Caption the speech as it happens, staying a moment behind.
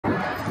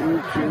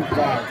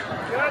225.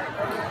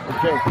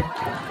 Okay.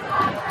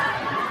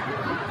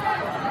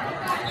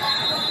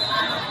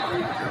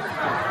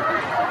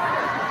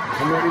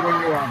 I'm ready when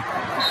you're on.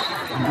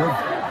 I'm good.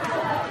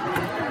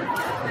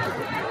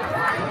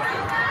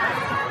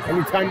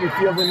 Anytime you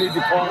feel the need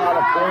to call out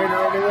a point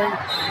or anything,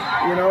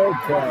 you know,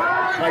 to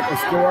like a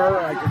score,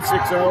 like a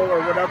 6-0 or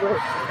whatever,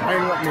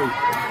 hang with me.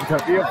 So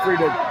feel free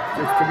to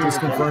just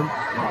confirm.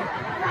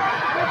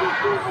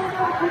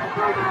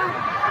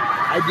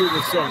 I do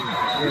the same,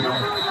 you know.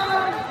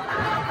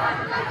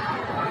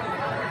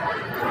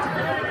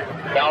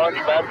 Challenge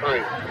bad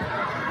 3.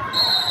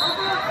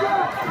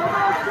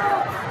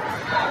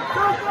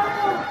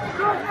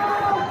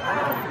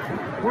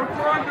 We're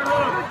trying to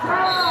look.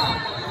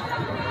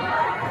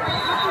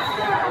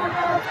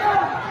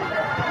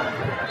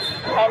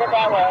 Have it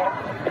that way.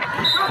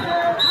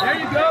 There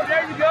you go,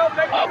 there you go.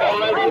 There you I'm go.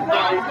 already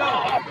done.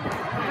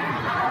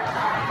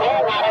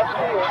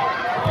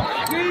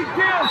 Speed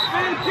kill,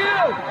 speed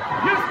kill.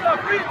 Use the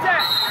free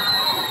attack.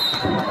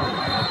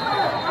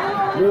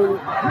 Blue,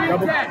 Free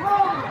attack.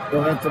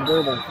 well, that's a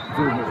verbal.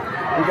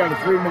 We got a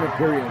 3-minute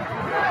period.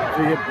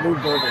 So you hit blue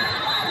verbal.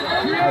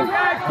 Free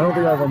attack. I don't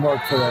think I have a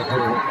mark for that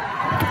period.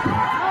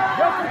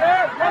 Russell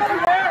there,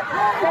 Russell there.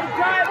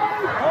 Sometime,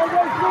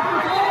 always look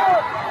for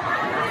score.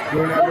 You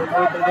don't have a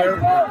verbal there?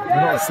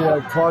 No, so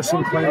like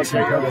caution, claims,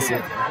 and penalty.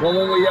 Well,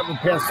 when we have a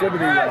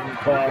passivity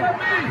call,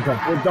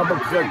 we'll double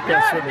click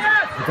passivity.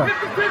 Okay.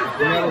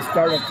 And that'll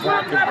start a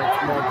clock if it's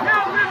more.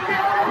 Now lift it,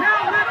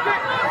 now lift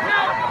it,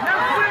 now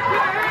flick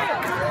your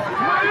hand.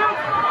 Way up,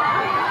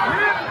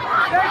 lift,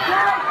 stay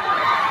tight,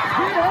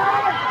 get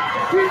hard,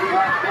 keep it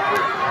up,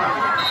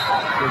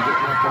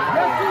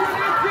 let's do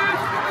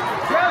this,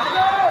 let's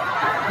go,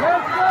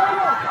 let's go.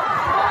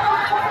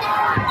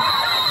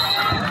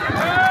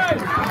 Hey,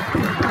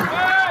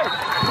 hey,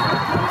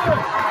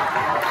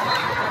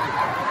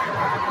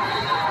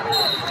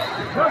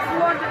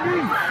 Russell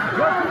underneath,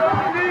 Russell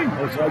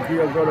underneath. Looks like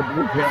he'll go to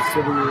blue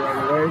passivity right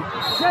away.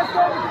 Chest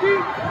on the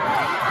feet.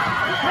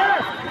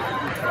 Yes.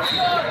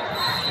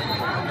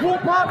 Full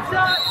pop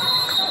shot.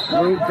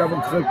 Blue,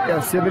 double click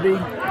passivity,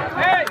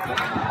 Hey.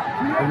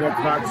 and that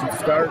clock should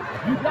start.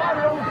 You got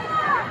it on.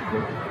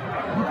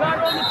 You got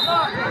it on the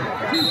clock.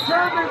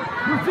 Determine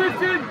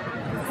position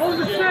on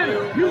the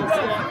center. You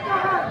got it.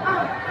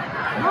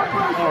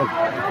 Oh,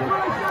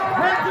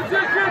 Head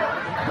position.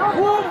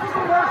 Move.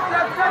 First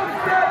step, second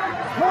step.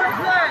 Point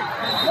blank.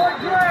 Point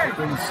blank.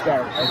 didn't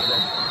start.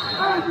 Okay.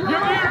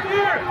 You're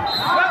here.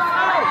 Let's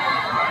go.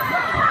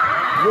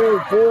 Blue,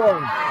 4.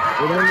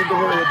 We don't need to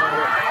worry about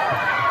it.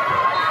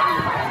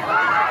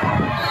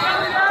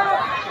 Sell it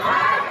out.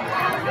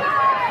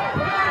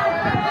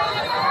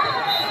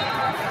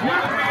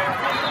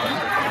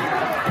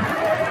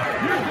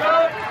 You're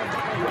good.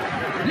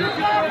 You're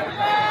good.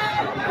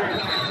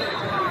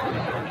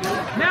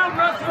 Now,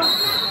 Russell.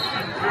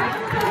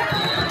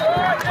 All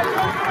right, that's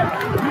all good.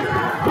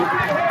 You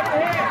get hand to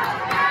hand.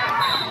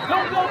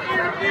 Don't go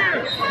ear to ear.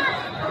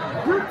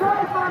 You're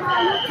close, my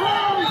man. You're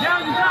close. Now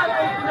you got to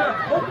open up.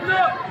 Open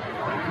up.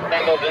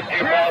 Kendall, did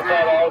you pass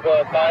out all the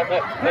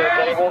assignments to the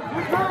table?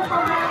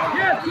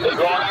 Yes. It's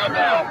going out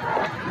now.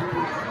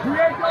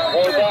 Create What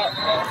was those. that?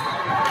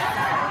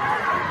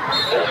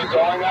 It's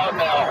going out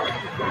now.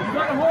 You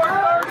got a horn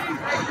 30.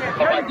 Oh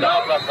There my you go.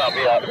 God, must not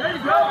be up. There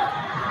you go.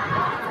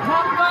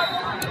 Pop it up.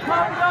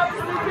 Pop it up.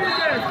 Sneak in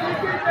there.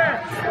 Sneak in there.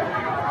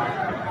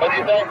 What do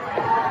you think?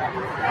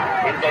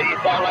 You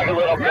sound like a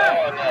little girl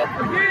in this.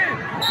 Again.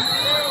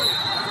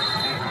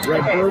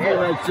 Red verbal,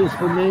 that's just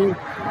for me. All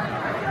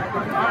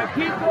right,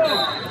 keep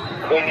going.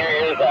 Clean your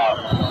ears out.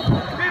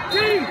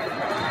 15.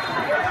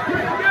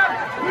 Keep together.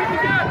 Keep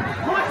together.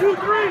 1, 2,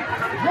 3.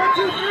 1,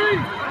 2, 3.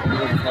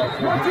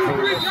 1, 2,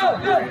 3. Go. Go.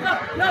 Go. Go.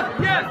 Yes.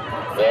 Yeah.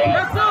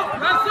 Wrestle.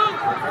 Wrestle.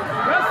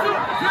 Wrestle.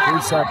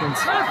 3 seconds.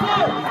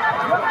 Wrestle.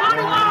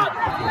 Bottle up.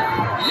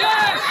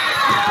 Yes.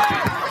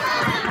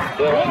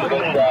 Still on the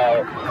good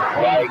side.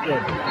 Right.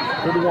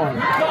 Good one.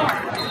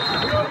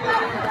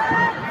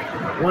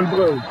 1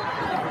 blue.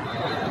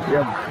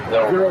 Yeah, No.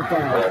 0 5.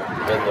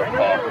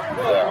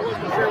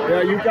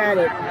 Yeah, you got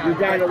it. You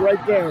got it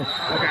right there.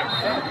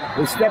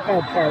 The step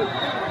out part.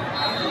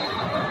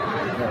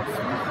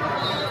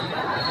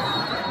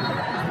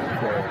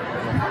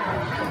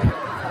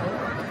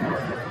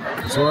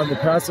 So when the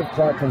passive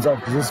clock comes up,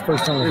 because this is the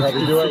first time we've had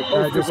to do it,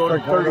 and I just go to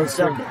click one of 30 those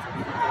two. seconds.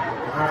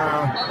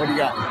 What do you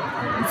got?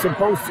 It's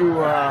supposed to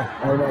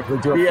Automatically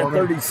do be it at for me.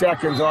 30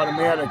 seconds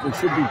automatic. It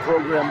should be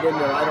programmed in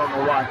there. I don't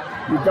know why.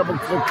 You double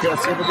click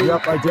passivity.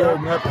 Yep, I did,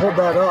 and I pulled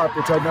that up,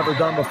 which I'd never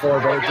done before,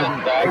 but it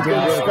didn't do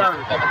it. start.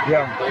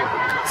 Yeah.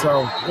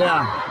 So,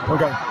 Yeah.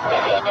 okay.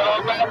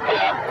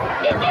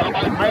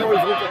 I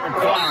always look at the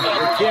clock.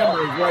 The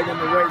camera is right in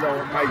the way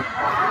though. It might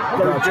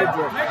third Gotcha.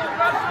 digit. Make it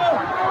wrestle.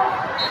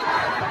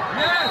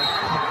 Yes.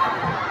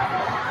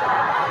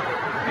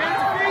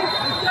 Hands and feet.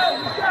 Let's go.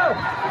 Let's go.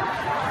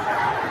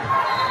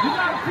 You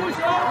got to push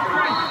all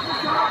 3.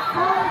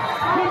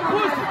 Keep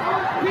pushing.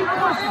 Keep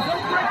pushing.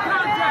 Don't break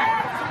contact.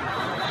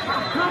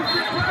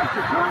 Constant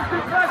pressure.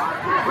 Constant pressure.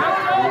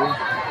 Let's go.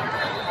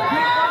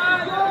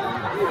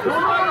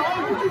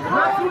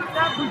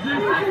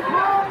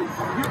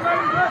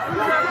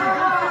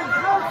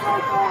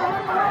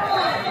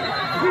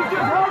 Keep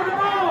just holding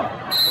on.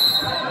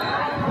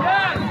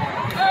 Yes.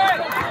 Hey.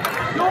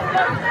 Don't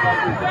let it slow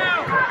you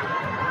down.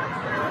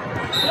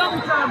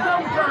 Double time.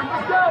 Let's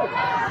go.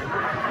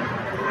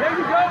 There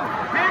you go.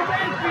 Hands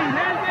and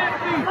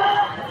feet.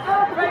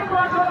 Fake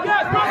run.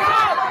 Yes, go.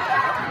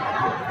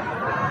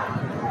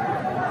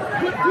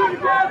 Put two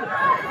together.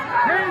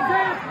 Hands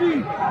and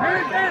feet.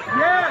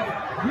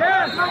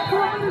 Yes.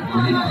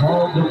 He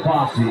called the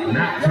posse,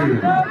 mat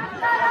 2.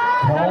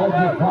 Call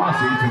the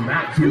posse to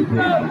mat 2, please.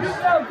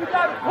 You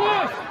gotta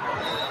push.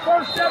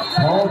 First step.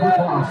 Call the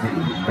posse,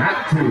 mat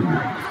 2.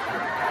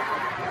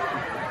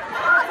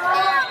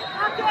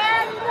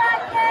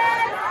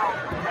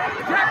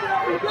 Jack it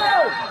up and go.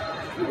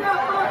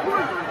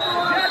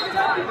 Jack it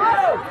up and go.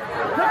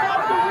 Come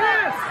off the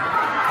wrist.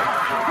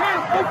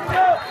 Hands open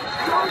up.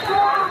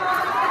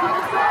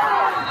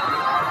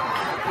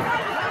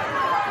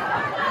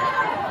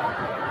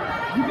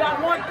 You got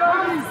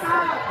 130.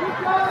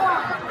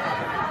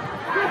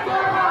 Good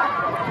job.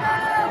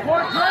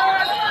 More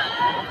drive.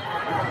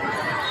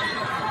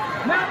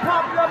 Now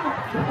pop it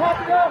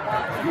up.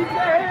 Keep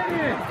that hand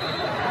in.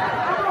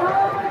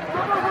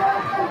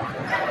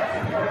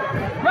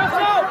 Press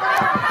up.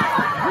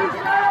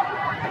 Reach out.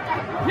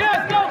 Yes,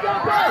 go.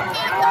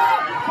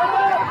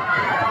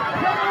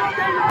 Come on,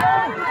 there you go.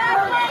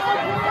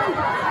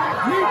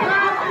 Knee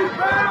down.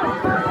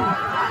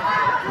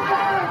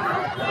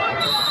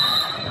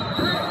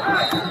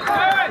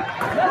 Hey,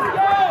 let's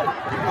go.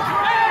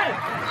 Hey,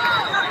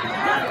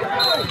 let's go.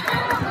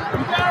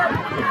 You got her.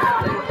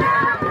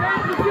 Stay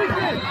in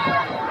position.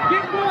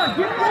 Get one.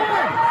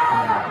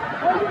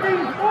 All you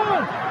need is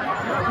one.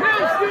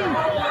 Now shoot.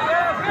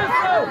 Let's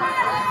go.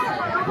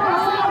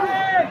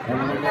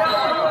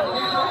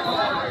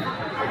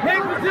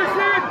 Take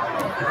position.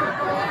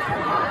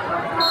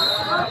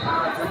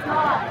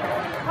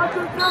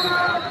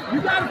 You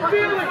gotta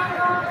feel it.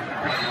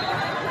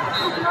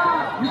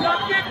 You got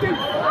 50.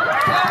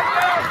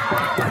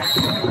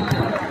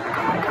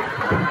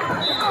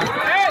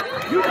 Hey,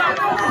 you got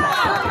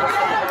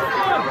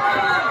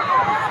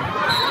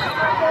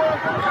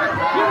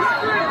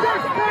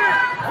Good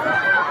sprint.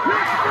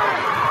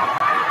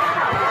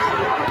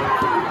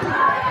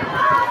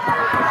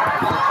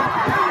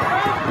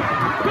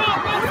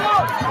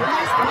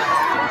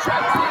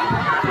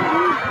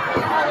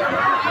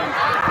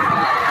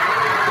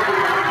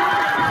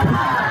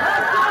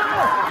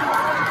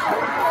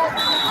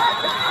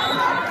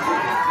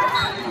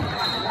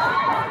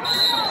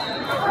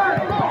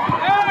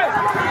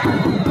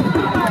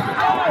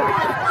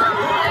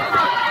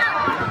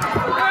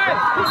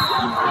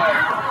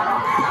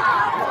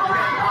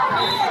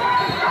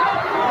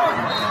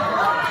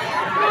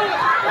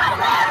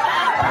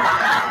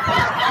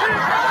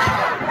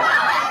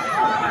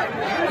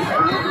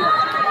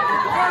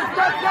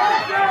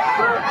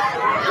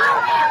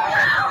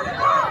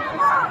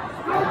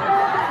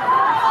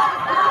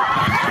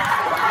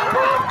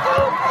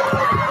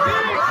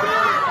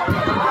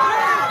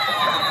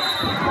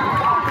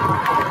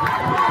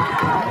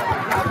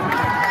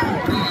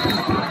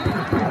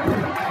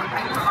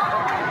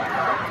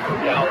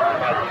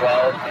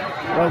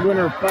 Our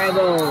winner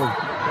 5-0.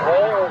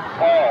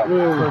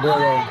 Monee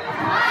Cordero.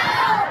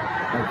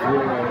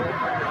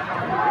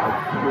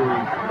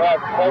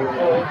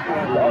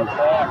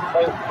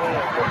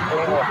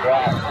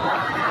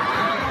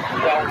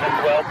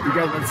 You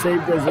guys have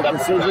saved as a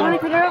decision? Monee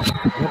Cordero.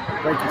 Yep,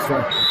 thank you,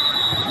 sir.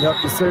 Yep,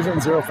 decision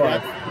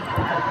 0-5.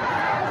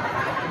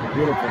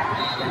 Beautiful.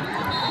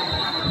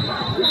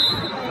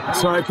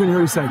 Sorry, I couldn't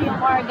hear you say.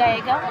 Mar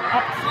Gallego.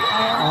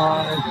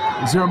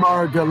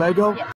 Zermar Gallego?